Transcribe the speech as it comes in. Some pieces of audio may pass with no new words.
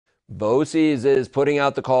BOCES is putting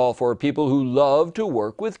out the call for people who love to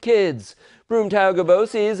work with kids. Broomtauga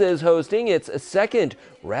BOCES is hosting its second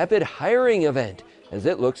rapid hiring event as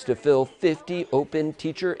it looks to fill 50 open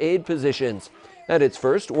teacher aide positions. At its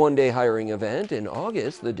first one-day hiring event in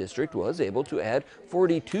August, the district was able to add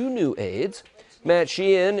 42 new aides. Matt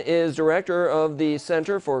Sheehan is director of the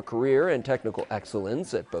Center for Career and Technical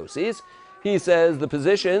Excellence at BOCES. He says the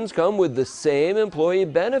positions come with the same employee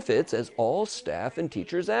benefits as all staff and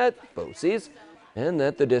teachers at BOCES, and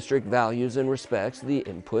that the district values and respects the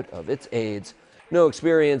input of its aides. No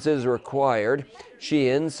experience is required.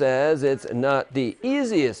 Sheehan says it's not the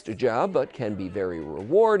easiest job, but can be very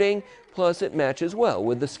rewarding. Plus, it matches well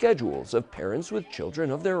with the schedules of parents with children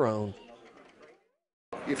of their own.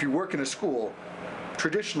 If you work in a school,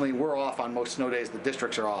 traditionally we're off on most snow days, the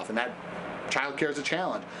districts are off, and that childcare is a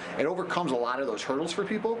challenge. It overcomes a lot of those hurdles for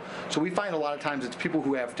people. So we find a lot of times it's people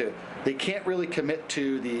who they can't really commit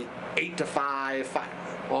to the 8 to 5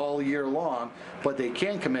 all year long, but they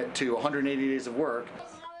can commit to 180 days of work.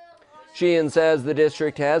 Sheehan says the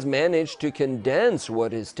district has managed to condense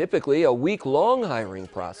what is typically a week-long hiring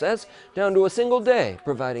process down to a single day,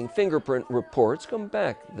 providing fingerprint reports come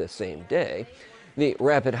back the same day. The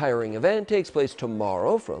rapid hiring event takes place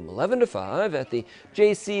tomorrow from 11 to 5 at the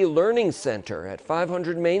JC Learning Center at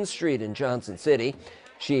 500 Main Street in Johnson City.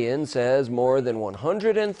 Sheehan says more than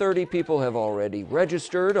 130 people have already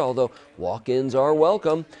registered, although walk-ins are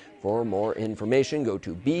welcome. For more information, go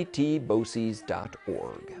to btboces.org.